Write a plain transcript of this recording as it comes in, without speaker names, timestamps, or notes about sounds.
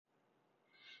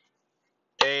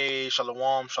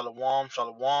shalom, shalom,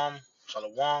 shalom,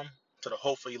 shalom to the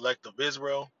hopeful elect of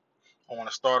Israel. I want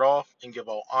to start off and give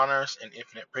all honors and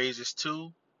infinite praises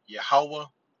to Yahweh,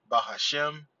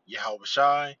 Bahashem, Yahweh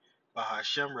Shai,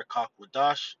 Bahashem, Rekak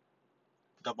Wadash.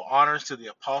 Double honors to the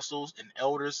apostles and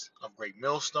elders of Great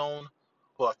Millstone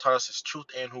who have taught us his truth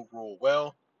and who rule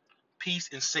well. Peace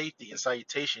and safety and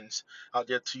salutations out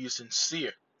there to you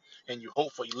sincere and you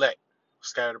hopeful elect,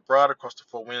 scattered abroad across the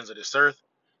four winds of this earth.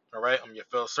 All right, I'm your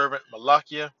fellow servant,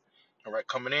 Malakia. All right,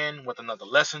 coming in with another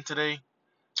lesson today.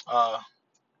 Uh,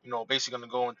 basically gonna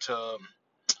go into, I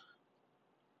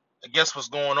guess, what's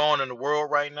going on in the world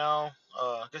right now.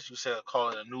 I guess you said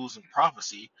call it a news and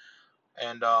prophecy,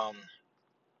 and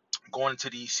going into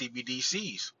these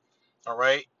CBDCs. All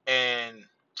right, and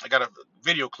I got a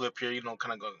video clip here.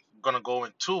 Kind of gonna go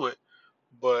into it,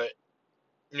 but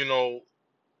you know,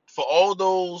 for all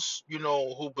those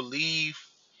who believe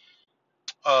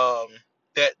um,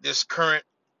 that this current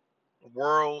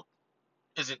world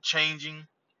isn't changing,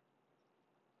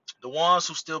 the ones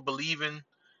who still believing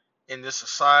in this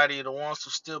society, the ones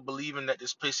who still believing that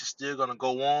this place is still gonna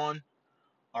go on,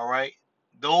 all right,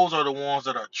 those are the ones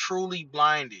that are truly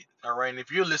blinded, all right. And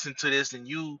if you're listening to this and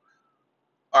you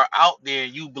are out there,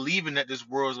 you believing that this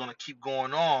world is gonna keep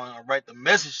going on, all right, the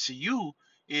message to you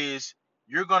is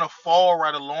you're gonna fall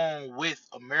right along with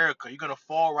America. You're gonna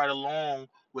fall right along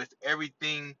with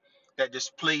everything that this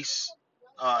place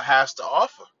has to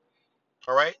offer,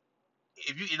 all right.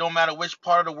 If you, it don't matter which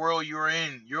part of the world you're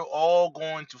in, you're all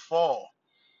going to fall.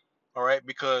 All right,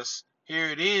 because here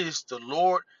it is, the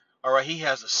Lord, all right, he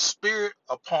has a spirit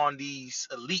upon these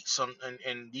elites,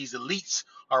 and these elites,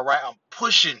 all right, I'm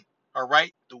pushing, all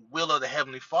right, the will of the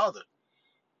Heavenly Father.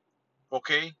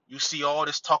 Okay, you see all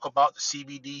this talk about the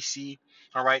CBDC,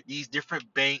 all right, these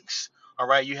different banks, all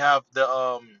right, you have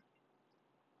the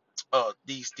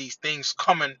these things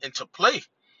coming into play,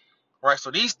 right? So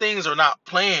these things are not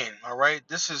planned, all right.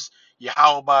 This is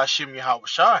Yahweh Ba'ashem Yahweh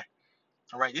Shai.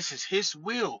 All right, this is his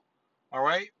will. All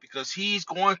right, because he's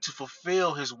going to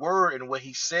fulfill his word and what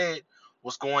he said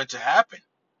was going to happen.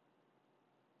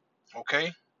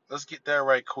 Okay, let's get that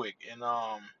right quick. In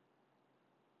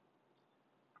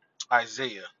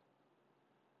Isaiah.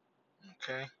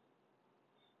 Okay,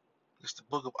 it's the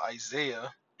book of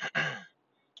Isaiah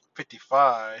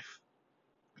 55.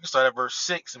 We can start at verse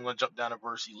 6 and we're going to jump down to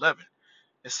verse 11.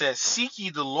 It says, "Seek ye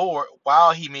the Lord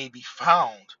while he may be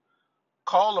found.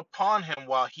 Call upon him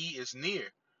while he is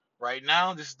near." Right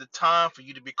now, this is the time for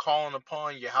you to be calling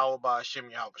upon Yahweh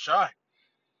Ba'ashem Yahweh Shai.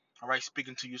 All right,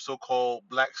 speaking to you so-called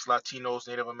blacks, Latinos,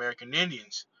 Native American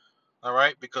Indians. All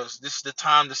right, because this is the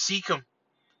time to seek him.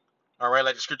 All right,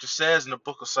 like the scripture says in the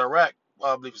book of Sirach,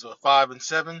 I believe it's 5 and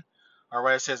 7. All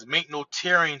right, it says, "Make no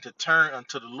tarrying to turn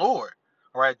unto the Lord."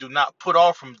 All right, do not put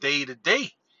off from day to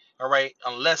day. All right,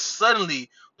 unless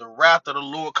suddenly the wrath of the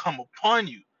Lord come upon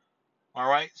you. All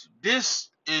right, so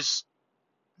this is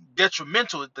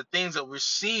detrimental, the things that we're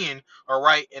seeing, all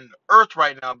right, in the earth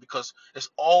right now, because it's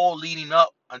all leading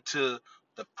up unto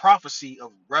the prophecy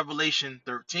of Revelation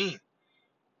 13.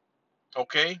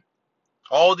 Okay,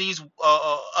 all these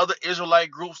other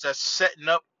Israelite groups that's setting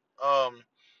up,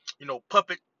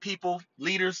 puppet people,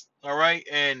 leaders, all right,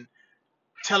 and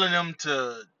telling them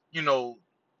to,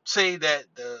 say that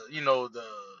the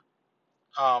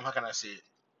how can I say it,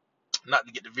 not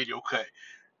to get the video cut.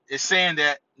 It's saying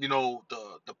that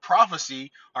the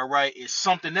prophecy, all right, is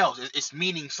something else. It's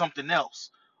meaning something else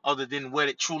other than what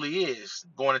it truly is,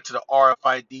 going into the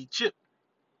RFID chip.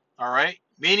 All right,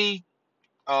 many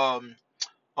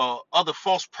other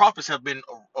false prophets have been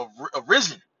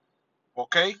arisen,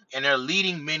 okay, and they're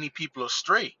leading many people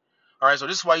astray. All right, so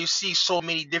this is why you see so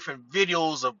many different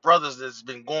videos of brothers that's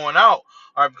been going out,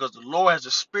 all right, because the Lord has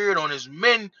a spirit on his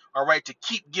men, all right, to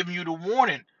keep giving you the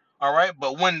warning, all right.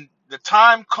 But when the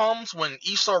time comes when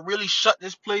Esau really shut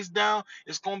this place down,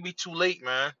 it's gonna be too late,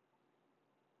 man,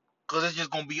 because it's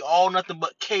just gonna be all nothing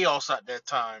but chaos at that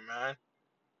time, man.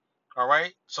 All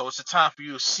right, so it's a time for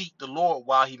you to seek the Lord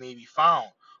while he may be found.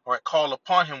 All right, call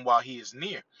upon him while he is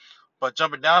near. But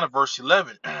jumping down to verse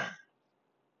 11,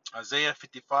 Isaiah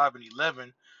 55 and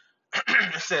 11,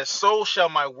 it says, "So shall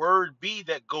my word be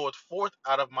that goeth forth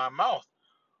out of my mouth."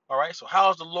 All right, so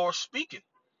how is the Lord speaking?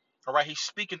 All right, he's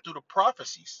speaking through the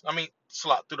prophecies. I mean,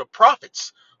 through the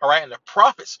prophets. All right, and the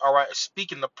prophets, all right, are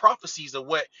speaking the prophecies of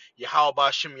what Yahweh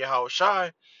Ba'ashem Yahweh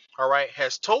Shai, all right,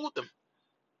 has told them.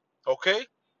 Okay,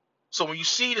 so when you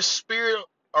see the spirit,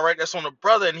 all right, that's on the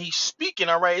brother and he's speaking,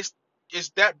 all right, it's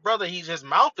that brother, his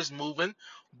mouth is moving,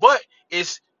 but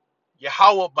it's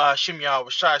Yahweh Ba'ashem Yahweh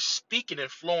Shai speaking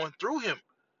and flowing through him.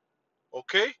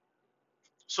 Okay,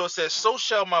 So it says, so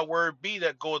shall my word be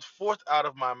that goeth forth out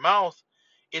of my mouth.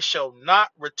 It shall not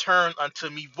return unto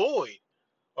me void.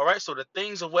 All right. So the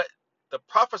things of what the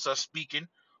prophets are speaking,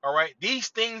 all right, these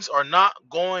things are not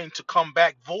going to come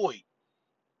back void.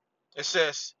 It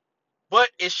says, but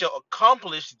it shall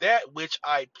accomplish that which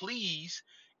I please,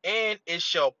 and it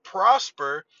shall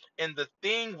prosper in the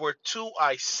thing whereto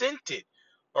I sent it.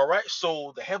 All right.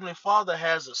 So the Heavenly Father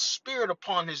has a spirit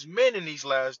upon his men in these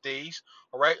last days,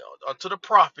 all right, unto the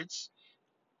prophets.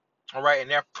 All right, and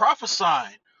they're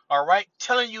prophesying, all right,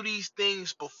 telling you these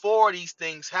things before these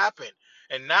things happen.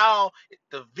 And now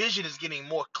the vision is getting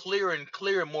more clear and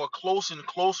clear, more closer and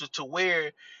closer to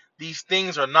where these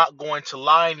things are not going to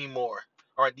lie anymore.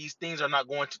 All right, these things are not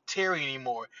going to tarry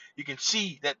anymore. You can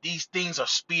see that these things are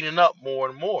speeding up more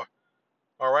and more.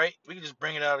 All right, we can just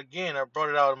bring it out again. I brought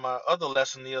it out in my other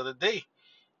lesson the other day.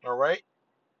 All right,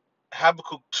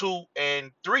 Habakkuk 2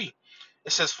 and 3.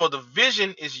 It says, for the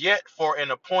vision is yet for an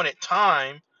appointed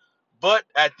time, but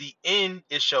at the end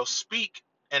it shall speak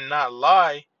and not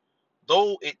lie.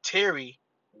 Though it tarry,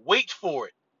 wait for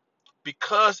it,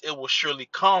 because it will surely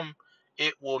come.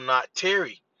 It will not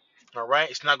tarry. All right,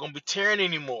 it's not going to be tarrying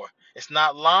anymore. It's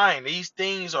not lying. These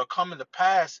things are coming to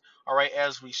pass. All right,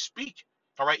 as we speak.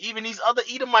 All right, even these other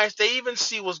Edomites, they even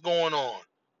see what's going on.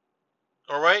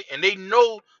 All right, and they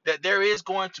know that there is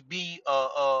going to be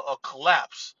a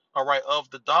collapse. All right, of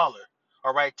the dollar.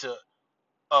 All right, to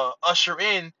usher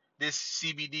in this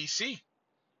CBDC.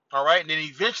 All right, and then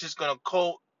eventually it's going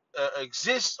to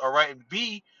exist. All right, and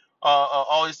be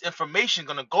all this information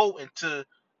going to go into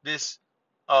this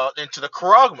into the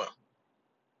charagma.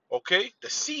 Okay, the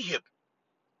C hip.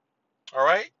 All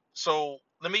right, so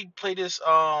let me play this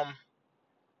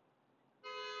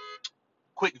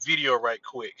quick video right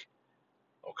quick.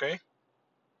 Okay,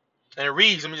 and it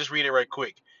reads. Let me just read it right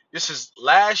quick. This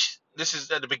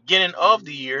is at the beginning of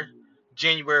the year,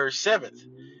 January 7th.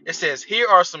 It says, here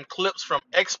are some clips from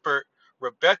expert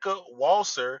Rebecca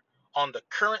Walser on the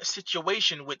current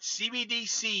situation with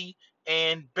CBDC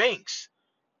and banks.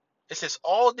 It says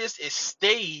all this is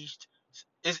staged,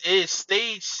 is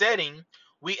stage setting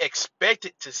we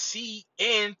expected to see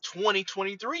in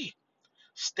 2023.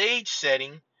 Stage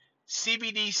setting,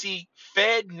 CBDC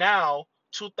Fed Now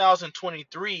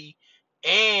 2023,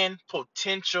 and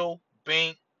potential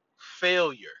bank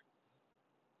failure.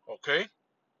 Okay,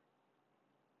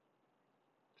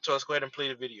 so let's go ahead and play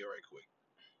the video right quick.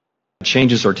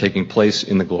 Changes are taking place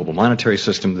in the global monetary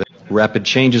system. Rapid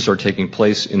changes are taking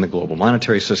place in the global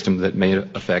monetary system that may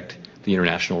affect the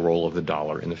international role of the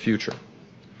dollar in the future.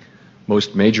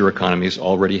 Most major economies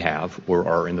already have or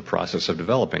are in the process of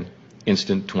developing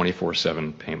instant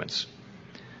 24/7 payments.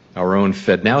 Our own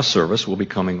FedNow service will be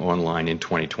coming online in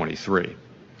 2023.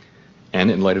 And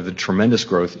in light of the tremendous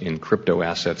growth in crypto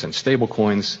assets and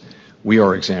stablecoins, we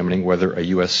are examining whether a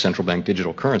U.S. central bank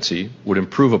digital currency would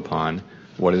improve upon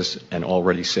what is an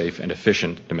already safe and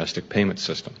efficient domestic payment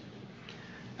system.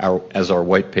 As our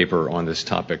white paper on this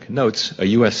topic notes, a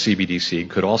U.S. CBDC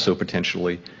could also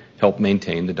potentially help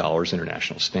maintain the dollar's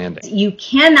international standing. You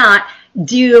cannot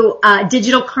do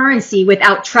digital currency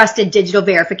without trusted digital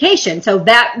verification. So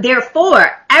that,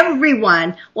 therefore,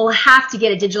 everyone will have to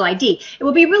get a digital ID. It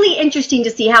will be really interesting to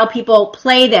see how people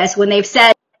play this when they've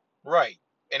said. Right,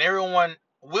 and everyone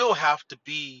will have to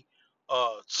be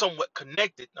somewhat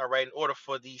connected, all right, in order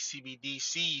for these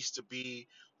CBDCs to be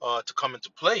to come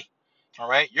into play. All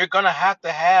right, you're gonna have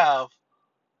to have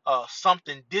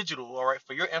something digital, all right,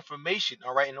 for your information,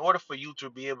 all right, in order for you to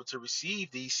be able to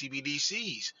receive these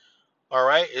CBDCs. All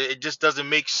right, it just doesn't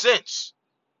make sense.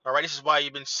 All right, this is why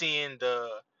you've been seeing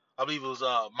I believe it was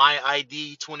My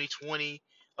ID 2020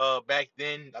 back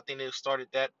then. I think they started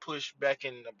that push back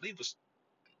in, I believe it was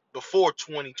before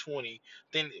 2020.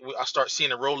 Then I start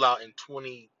seeing a rollout in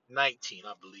 2019,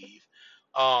 I believe.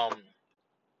 Um,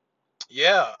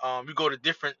 yeah, we go to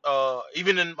different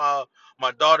even in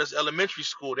my daughter's elementary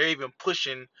school, they're even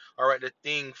pushing, all right, the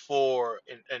thing for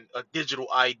a digital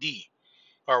ID,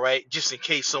 all right, just in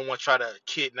case someone try to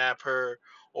kidnap her,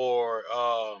 or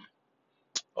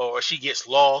she gets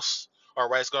lost. All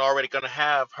right, it's already gonna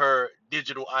have her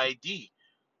digital ID,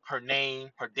 her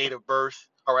name, her date of birth,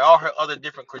 all right, all her other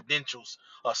different credentials.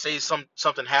 Say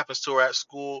something happens to her at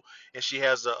school and she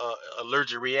has a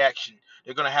allergic reaction,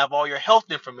 they're gonna have all your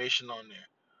health information on there.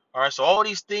 All right, so all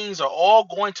these things are all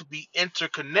going to be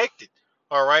interconnected.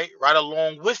 All right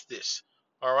along with this.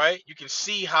 All right, you can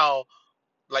see how,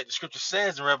 like the scripture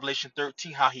says in Revelation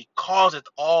 13, how he causeth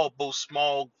all, both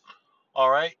small, all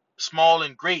right, small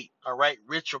and great, all right,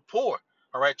 rich or poor,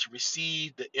 all right, to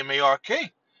receive the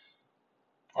MARK.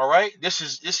 All right, this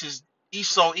is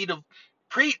Esau, Edom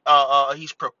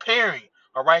he's preparing,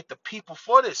 all right, the people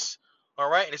for this, all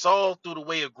right, and it's all through the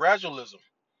way of gradualism,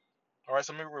 all right.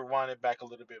 So let me rewind it back a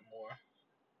little bit more.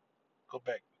 Go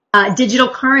back. Digital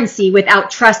currency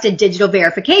without trusted digital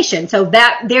verification. So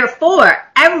that therefore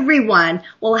everyone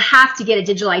will have to get a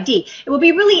digital ID. It will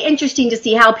be really interesting to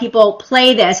see how people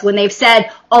play this when they've said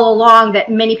all along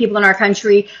that many people in our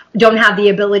country don't have the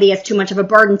ability, it's too much of a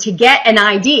burden to get an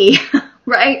ID.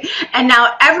 Right? And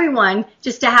now everyone,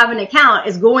 just to have an account,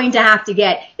 is going to have to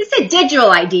get, it's a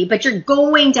digital ID, but you're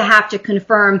going to have to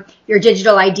confirm your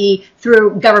digital ID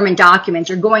through government documents.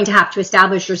 You're going to have to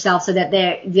establish yourself so that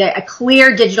a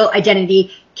clear digital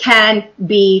identity can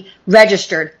be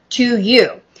registered to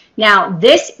you. Now,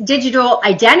 this digital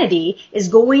identity is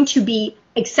going to be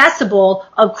accessible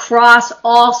across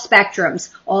all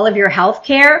spectrums, all of your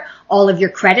healthcare, all of your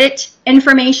credit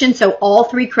information, so all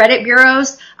 3 credit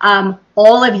bureaus,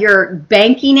 all of your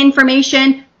banking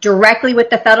information directly with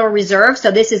the Federal Reserve. So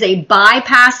this is a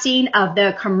bypassing of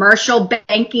the commercial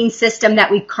banking system that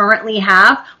we currently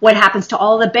have. What happens to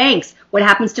all the banks? What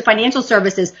happens to financial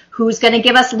services? Who's going to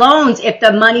give us loans if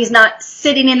the money's not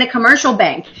sitting in the commercial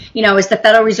bank? You know, is the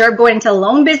Federal Reserve going into the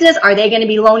loan business? Are they going to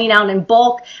be loaning out in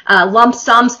bulk, lump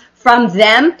sums from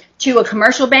them to a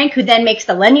commercial bank who then makes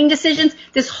the lending decisions?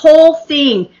 This whole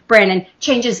thing, Brandon,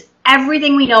 changes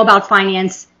everything we know about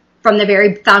finance from the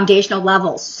very foundational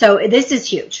levels. So this is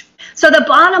huge. So the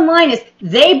bottom line is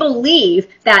they believe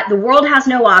that the world has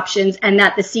no options and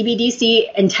that the CBDC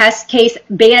and test case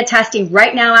beta testing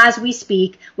right now as we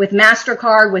speak with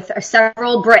MasterCard, with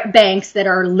several banks that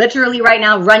are literally right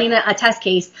now running a test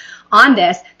case on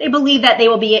this, they believe that they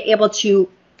will be able to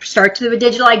start to the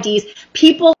digital IDs.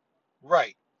 People.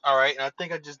 Right. All right. And I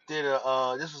think I just did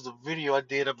this was a video I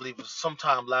did, I believe it was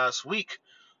sometime last week.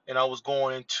 And I was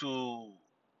going into,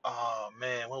 oh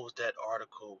man, what was that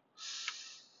article?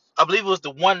 I believe it was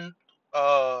the one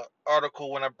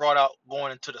article when I brought out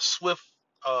going into the Swift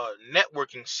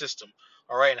networking system,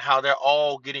 all right, and how they're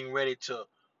all getting ready to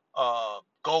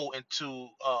go into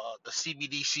the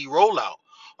CBDC rollout,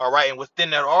 all right. And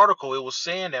within that article, it was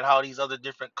saying that how these other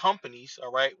different companies,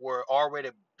 all right, were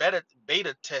already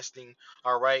beta testing,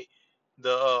 all right, the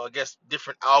I guess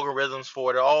different algorithms for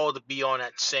it all to be on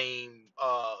that same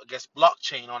I guess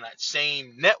blockchain on that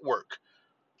same network,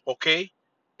 okay,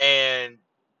 and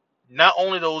not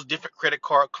only those different credit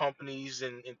card companies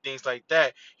and things like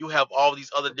that, you have all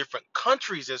these other different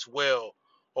countries as well,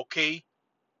 okay,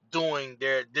 doing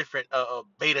their different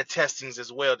beta testings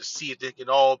as well to see if they can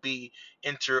all be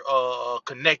inter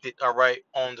connected, all right,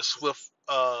 on the Swift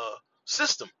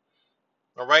system,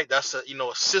 all right. That's a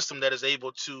system that is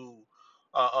able to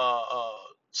uh, uh, uh,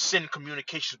 send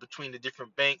communications between the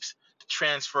different banks to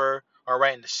transfer, all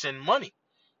right, and to send money,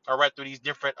 all right, through these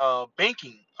different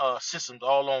banking systems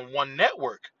all on one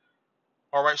network.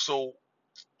 All right, so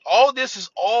all this is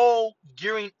all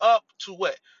gearing up to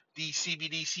what? These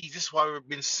CBDCs. This is why we've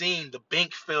been seeing the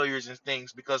bank failures and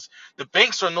things, because the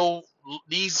banks are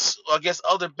these, I guess,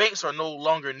 other banks are no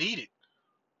longer needed.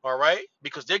 All right,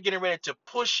 because they're getting ready to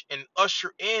push and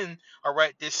usher in, all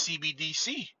right, this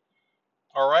CBDC.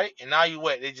 All right, and now you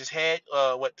what? They just had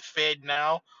what, the Fed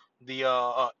now,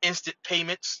 the instant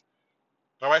payments.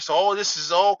 All right, so all this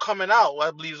is all coming out. I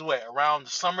believe is what, around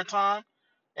the summertime.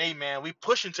 Hey man, we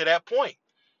pushing to that point.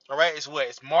 All right, it's what,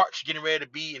 it's March, getting ready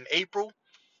to be in April.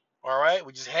 All right,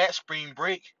 we just had spring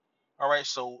break. All right,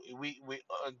 so we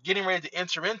getting ready to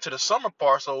enter into the summer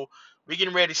part. So we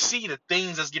getting ready to see the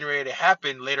things that's getting ready to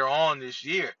happen later on this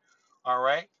year. All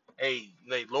right, hey,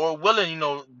 like Lord willing,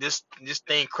 this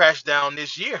thing crashed down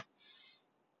this year.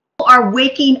 Are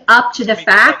waking up to the Let me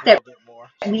go back fact a little that bit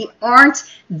more. we aren't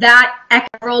that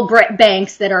several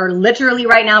banks that are literally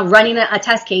right now running a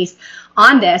test case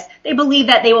on this. They believe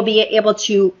that they will be able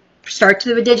to start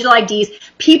to the digital IDs.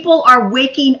 People are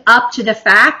waking up to the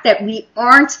fact that we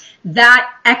aren't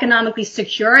that economically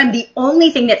secure, and the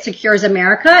only thing that secures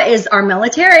America is our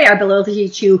military, our ability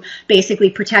to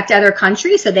basically protect other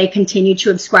countries so they continue to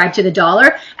subscribe to the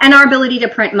dollar, and our ability to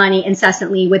print money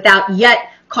incessantly without yet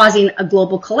causing a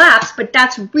global collapse. But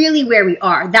that's really where we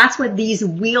are. That's what these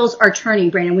wheels are turning,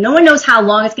 Brandon. No one knows how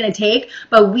long it's going to take,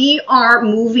 but we are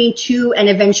moving to an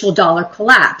eventual dollar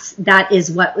collapse. That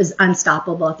is what was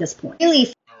unstoppable at this point.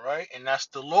 Really. All right, and that's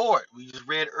the Lord. We just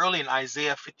read early in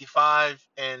Isaiah 55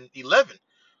 and 11.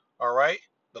 All right,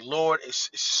 the Lord is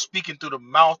speaking through the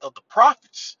mouth of the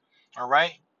prophets. All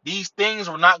right, these things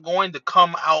were not going to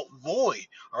come out void.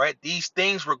 All right, these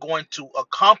things were going to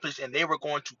accomplish and they were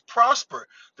going to prosper,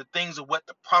 the things of what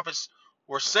the prophets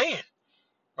were saying.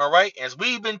 All right, as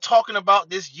we've been talking about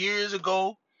this years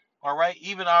ago, All right,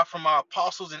 even from our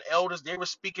apostles and elders, they were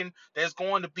speaking. There's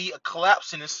going to be a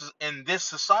collapse in this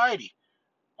society.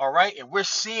 All right, and we're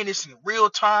seeing this in real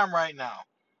time right now.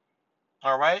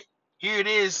 All right, here it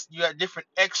is. You got different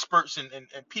experts and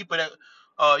people that,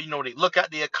 they look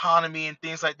at the economy and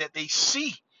things like that. They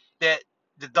see that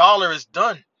the dollar is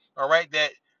done. All right,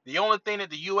 that the only thing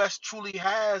that the U.S. truly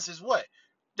has is what?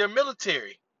 Their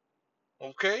military.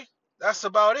 Okay, that's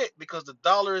about it because the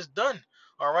dollar is done.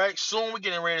 All right, soon we're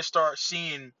getting ready to start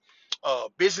seeing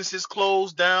businesses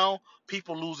close down,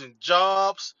 people losing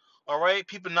jobs. All right,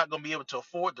 people not gonna be able to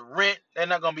afford the rent. They're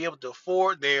not gonna be able to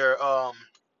afford their uh,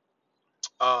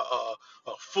 uh,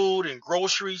 food and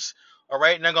groceries. All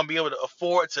right, not gonna be able to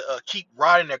afford to keep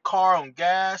riding their car on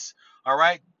gas. All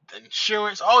right,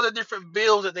 insurance, all the different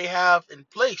bills that they have in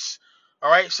place. All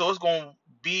right, so it's gonna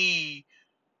be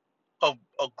a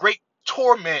great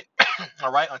torment,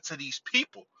 all right, unto these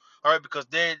people, all right, because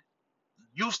they're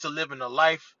used to living a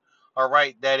life, all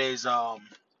right, that is how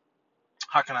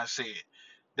can I say it?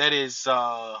 That is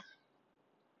I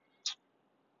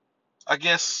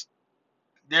guess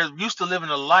they're used to living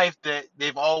a life that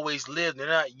they've always lived. They're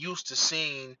not used to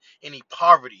seeing any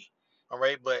poverty. All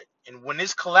right, but and when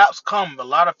this collapse comes, a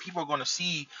lot of people are going to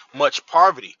see much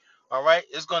poverty. All right,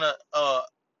 it's gonna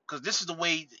because this is the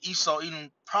way Esau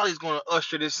even probably is going to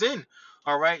usher this in.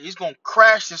 All right, he's going to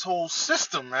crash this whole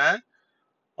system, man.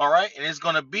 All right, and it's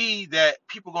going to be that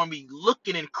people are going to be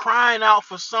looking and crying out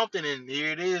for something, and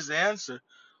here it is, the answer.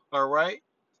 All right,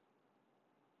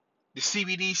 the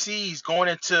CBDC is going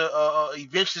into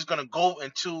eventually is going to go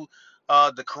into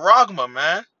the Charagma,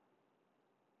 man.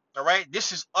 All right,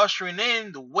 this is ushering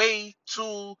in the way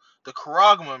to the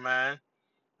Charagma, man.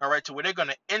 All right, to where they're going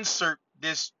to insert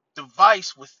this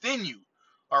device within you.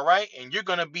 All right, and you're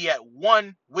going to be at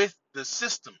one with the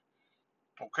system.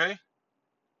 Okay.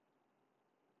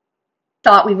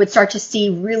 Thought we would start to see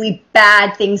really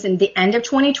bad things in the end of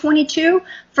 2022.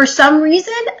 For some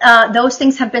reason, those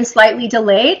things have been slightly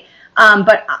delayed.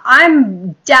 But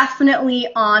I'm definitely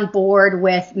on board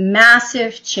with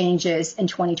massive changes in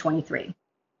 2023.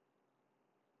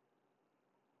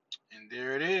 And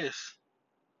there it is.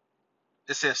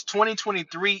 It says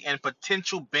 2023 and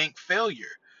potential bank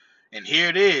failure. And here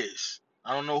it is.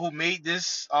 I don't know who made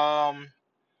this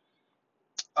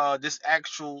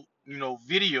actual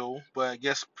video, but I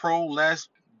guess Pro Less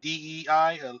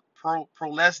DEI Pro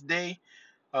Less Day.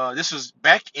 This was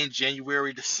back in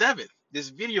January the 7th. This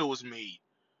video was made.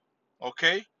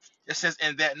 Okay, it says,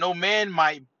 and that no man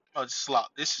might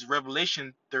slop. This is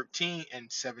Revelation 13 and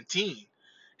 17,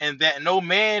 and that no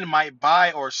man might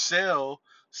buy or sell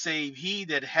save he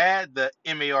that had the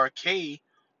mark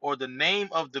or the name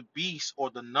of the beast or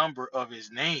the number of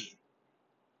his name.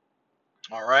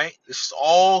 All right, this is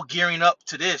all gearing up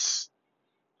to this.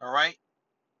 All right,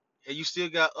 and you still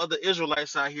got other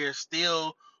Israelites out here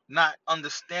still not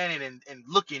understanding and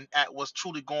looking at what's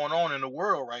truly going on in the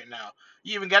world right now.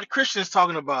 You even got Christians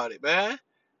talking about it, man.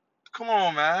 Come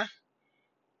on, man.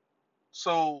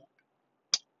 So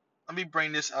let me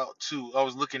bring this out too. I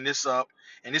was looking this up,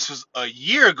 and this was a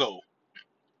year ago.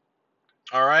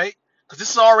 All right, because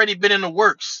this has already been in the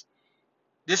works.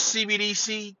 This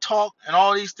CBDC talk and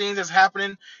all these things that's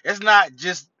happening, it's not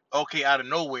just okay out of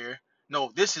nowhere.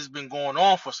 No, this has been going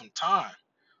on for some time.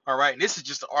 All right, and this is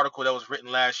just an article that was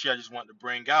written last year. I just wanted to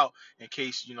bring out in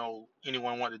case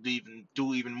anyone wanted to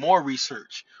do even more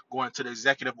research going into the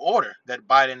executive order that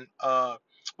Biden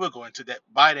we'll go into that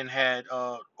Biden had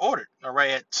ordered. All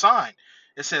right, had signed.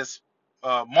 It says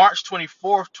March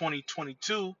 24th,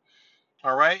 2022.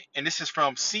 All right, and this is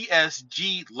from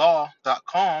csglaw.com.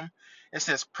 It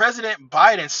says President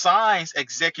Biden signs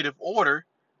executive order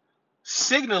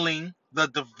signaling the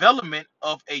development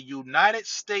of a United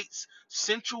States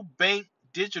central bank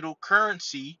digital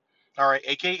currency, all right,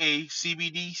 aka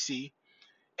CBDC,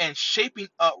 and shaping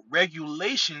up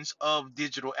regulations of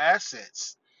digital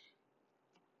assets.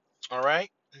 All right,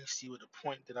 let me see what the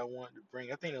point that I wanted to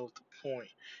bring. I think that was the point.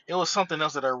 It was something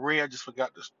else that I read. I just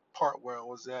forgot this part where I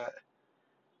was at.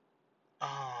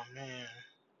 Oh man,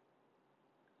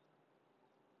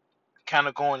 kind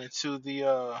of going into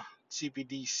the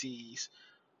CBDCs.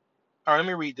 All right, let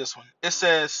me read this one. It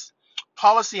says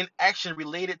policy and action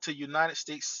related to United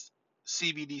States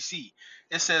CBDC.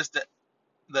 It says that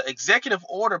the executive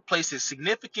order places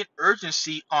significant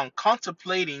urgency on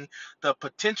contemplating the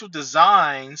potential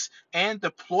designs and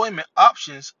deployment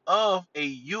options of a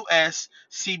U.S.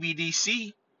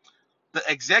 CBDC The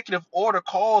executive order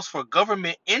calls for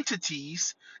government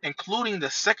entities, including the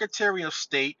Secretary of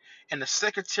State and the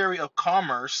Secretary of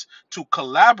Commerce, to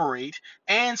collaborate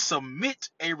and submit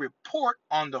a report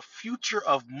on the future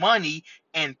of money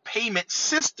and payment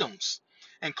systems,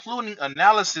 including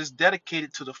analysis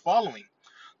dedicated to the following: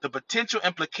 the potential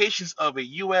implications of a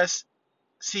U.S.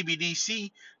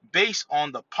 CBDC based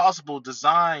on the possible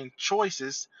design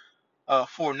choices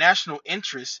for national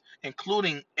interests,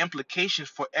 including implications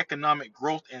for economic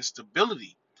growth and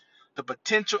stability, the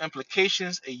potential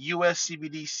implications a U.S.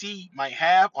 CBDC might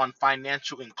have on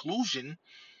financial inclusion.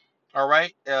 All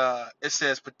right. It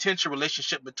says potential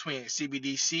relationship between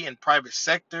CBDC and private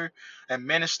sector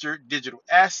administered digital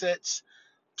assets.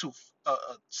 To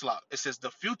it says the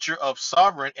future of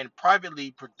sovereign and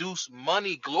privately produced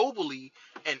money globally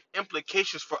and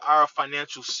implications for our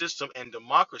financial system and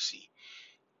democracy.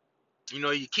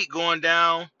 You keep going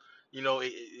down,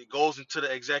 it goes into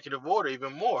the executive order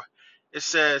even more. It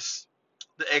says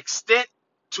the extent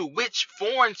to which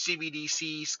foreign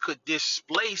CBDCs could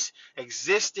displace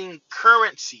existing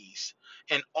currencies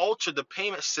and alter the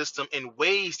payment system in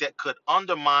ways that could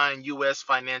undermine U.S.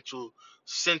 financial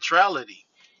centrality,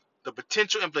 the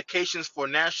potential implications for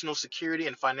national security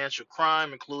and financial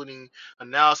crime, including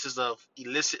analysis of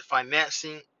illicit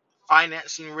financing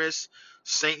risks,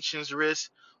 sanctions risks,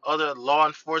 other law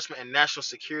enforcement and national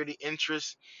security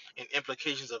interests, and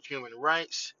implications of human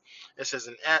rights. It says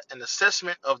an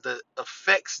assessment of the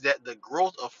effects that the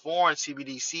growth of foreign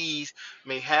CBDCs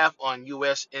may have on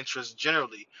U.S. interests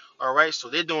generally. All right, so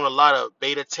they're doing a lot of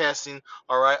beta testing.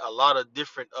 All right, a lot of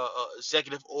different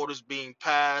executive orders being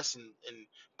passed and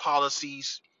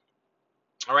policies,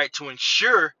 all right, to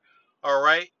ensure, all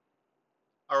right,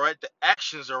 the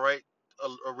actions, all right,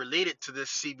 are related to this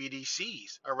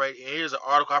CBDCs, all right. And here's an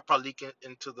article I probably link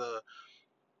into the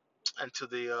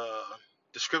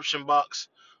description box.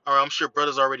 All right, I'm sure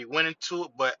brothers already went into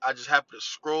it, but I just happened to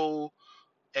scroll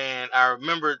and I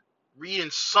remember reading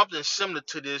something similar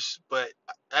to this, but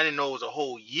I didn't know it was a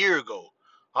whole year ago.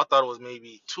 I thought it was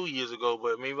maybe 2 years ago,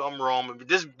 but maybe I'm wrong. Maybe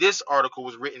this article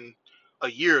was written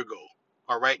a year ago.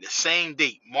 All right, the same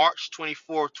date, March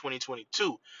 24th,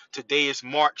 2022. Today is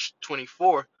March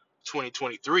 24th,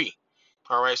 2023.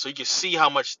 All right, so you can see how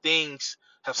much things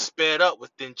have sped up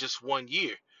within just 1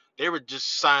 year. They were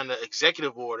just signing an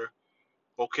executive order,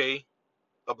 okay,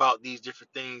 about these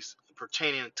different things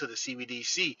pertaining to the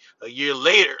CBDC. A year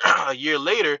later, a year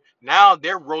later, now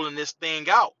they're rolling this thing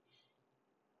out.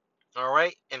 All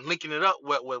right, and linking it up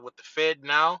with the Fed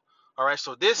now. All right,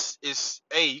 so this is,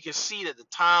 hey, you can see that the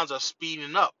times are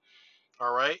speeding up.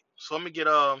 All right, so let me get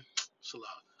Salah.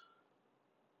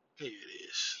 Here it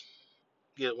is.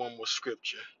 Get one more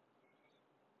scripture.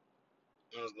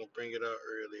 I was gonna bring it out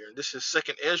earlier. This is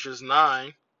Second Ezra's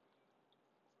 9.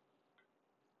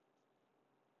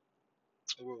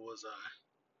 Where was I?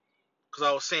 Because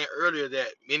I was saying earlier that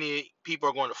many people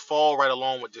are going to fall right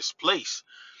along with this place.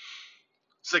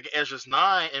 Second Ezra's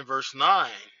 9 and verse 9.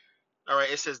 All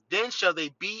right, it says, "Then shall they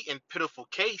be in pitiful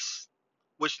case,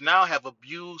 which now have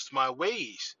abused my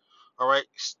ways." All right,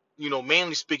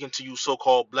 mainly speaking to you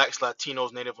so-called blacks,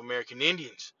 Latinos, Native American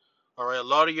Indians. All right, a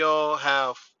lot of y'all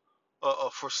have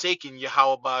forsaken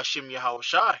Yahweh Ba'ashem Yahweh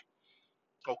Shai.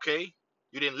 Okay,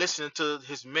 you didn't listen to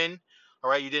his men. All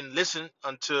right, you didn't listen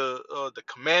unto the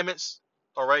commandments.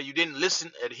 All right, you didn't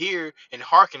listen, adhere, and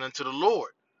hearken unto the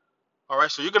Lord. All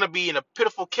right, so you're gonna be in a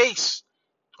pitiful case.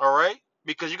 All right,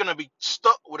 because you're gonna be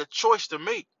stuck with a choice to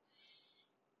make.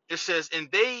 It says, "And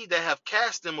they that have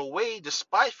cast them away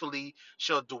despitefully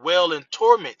shall dwell in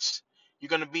torments." You're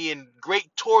gonna be in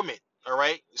great torment. All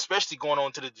right, especially going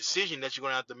on to the decision that you're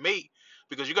gonna have to make,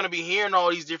 because you're gonna be hearing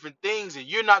all these different things, and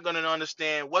you're not gonna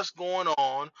understand what's going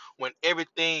on when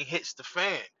everything hits the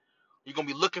fan. You're gonna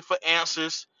be looking for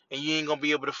answers, and you ain't gonna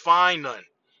be able to find none.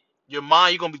 Your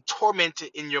mind, you're gonna be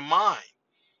tormented in your mind.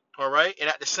 All right, and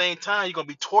at the same time, you're gonna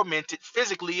be tormented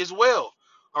physically as well.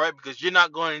 All right, because you're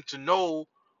not going to know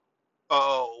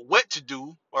what to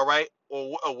do. All right,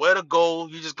 or where to go.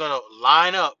 You're just gonna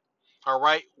line up. All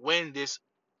right, when this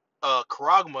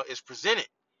charagma is presented,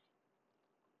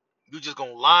 you're just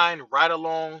gonna line right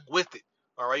along with it.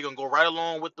 All right, you're gonna go right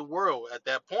along with the world at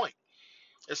that point.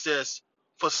 It says,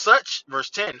 "For such," verse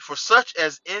 10, "for such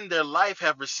as in their life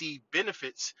have received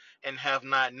benefits and have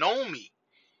not known me,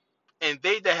 and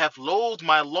they that have loathed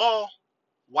my law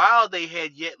while they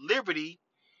had yet liberty,"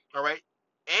 all right,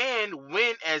 "and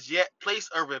when as yet place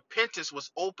of repentance was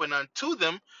open unto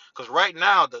them," because right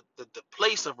now the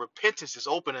place of repentance is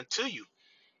open unto you.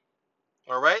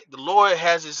 All right, the Lord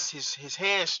has his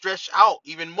hand stretched out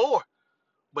even more,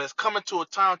 but it's coming to a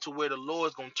time to where the Lord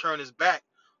is going to turn his back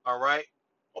all right,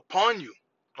 upon you,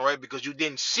 all right, because you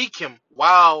didn't seek him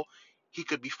while he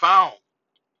could be found.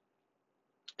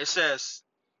 It says,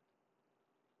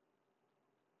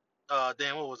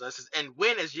 damn, what was that? It says, and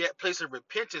when as yet place of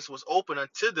repentance was open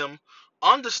unto them,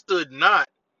 understood not,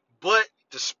 but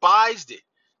despised it.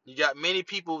 You got many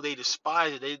people, they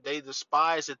despise it. They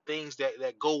despise the things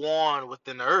that go on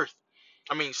within the earth.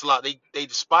 I mean, it's a lot. They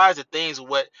despise the things of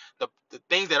what the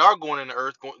things that are going in the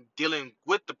earth, dealing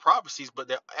with the prophecies, but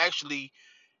they're actually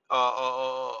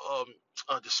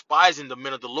despising the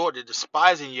men of the Lord. They're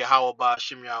despising Yahweh by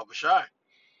Shem Yahweh Shai.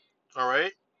 All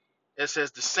right. It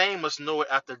says the same must know it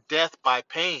after death by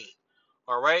pain.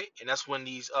 All right, and that's when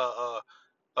these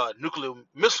nuclear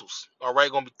missiles, all right,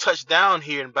 going to be touched down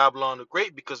here in Babylon the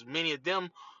Great, because many of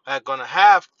them are going to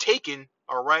have taken,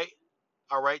 all right,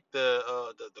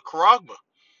 the Charagma.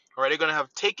 All right, they're gonna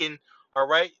have taken, all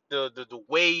right, the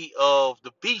way of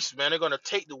the beast, man. They're gonna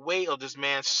take the way of this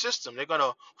man's system. They're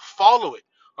gonna follow it,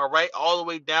 all right, all the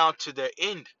way down to their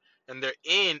end, and their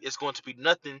end is going to be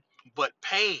nothing but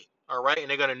pain, all right, and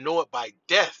they're gonna know it by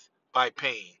death, by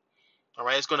pain, all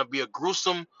right. It's gonna be a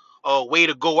gruesome way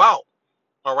to go out,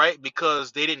 all right,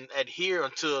 because they didn't adhere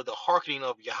unto the hearkening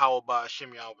of Yahweh by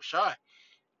Hashem Yahweh Shai.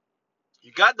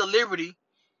 You got the liberty,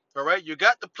 all right. You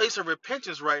got the place of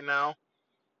repentance right now,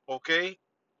 okay.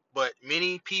 But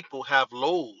many people have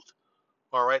loathed,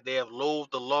 all right? They have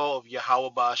loathed the law of Yahweh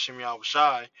Ba'ashem Yahweh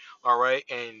Shai, all right?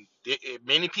 And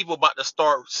many people about to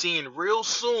start seeing real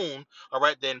soon, all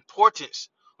right, the importance,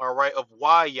 all right, of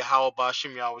why Yahweh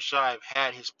Ba'ashem Yahweh Shai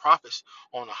had his prophets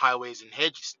on the highways and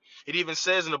hedges. It even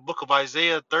says in the book of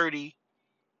Isaiah 30,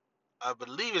 I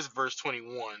believe it's verse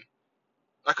 21.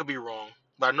 I could be wrong,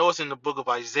 but I know it's in the book of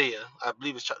Isaiah. I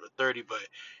believe it's chapter 30, but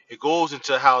it goes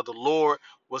into how the Lord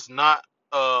was not,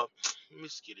 let me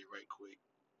just get it right quick.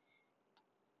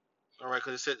 All right,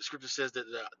 because it said the scripture says that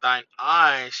thine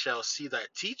eyes shall see thy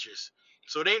teachers.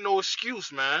 So it ain't no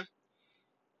excuse, man.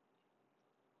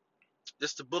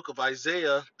 This is the book of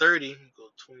Isaiah 30. Go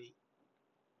 20.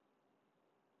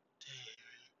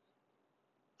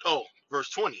 Oh, verse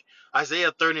 20.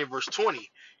 Isaiah 30 and verse 20.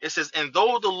 It says, and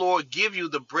though the Lord give you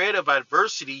the bread of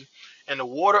adversity and the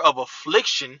water of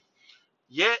affliction,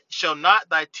 yet shall not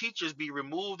thy teachers be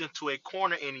removed into a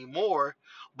corner anymore,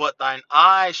 but thine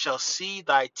eyes shall see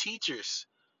thy teachers.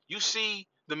 You see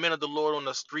the men of the Lord on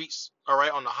the streets, all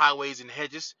right, on the highways and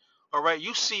hedges, all right.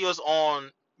 You see us on,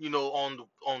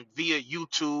 on via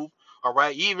YouTube, all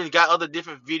right. You even got other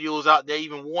different videos out there,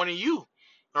 even warning you,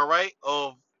 all right,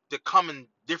 of the coming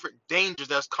different dangers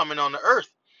that's coming on the earth,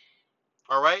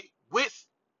 all right, with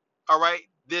all right,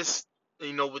 this,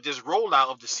 with this rollout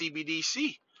of the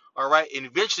CBDC, all right, and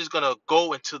eventually it's gonna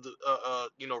go into the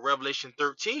Revelation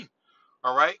 13,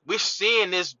 all right. We're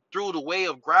seeing this through the way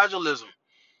of gradualism,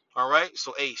 all right.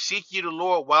 So hey, seek ye the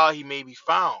Lord while he may be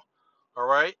found, all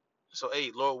right. So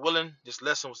hey, Lord willing, this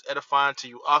lesson was edifying to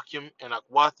you, Akim and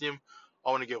Akwathium. I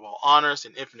want to give all honors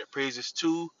and infinite praises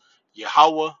to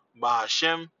Yahweh,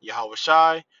 Bahashem, Yahweh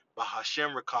Shai,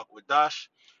 Bahashem, Rekak Wadash.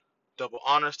 Double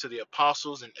honors to the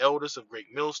apostles and elders of Great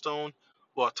Millstone,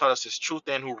 who have taught us his truth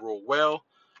and who rule well.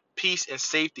 Peace and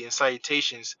safety and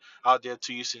salutations out there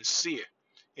to you sincere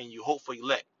and you hopeful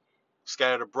elect,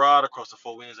 scattered abroad across the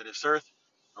four winds of this earth.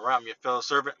 Around your fellow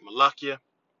servant, Malakia.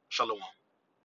 Shalom.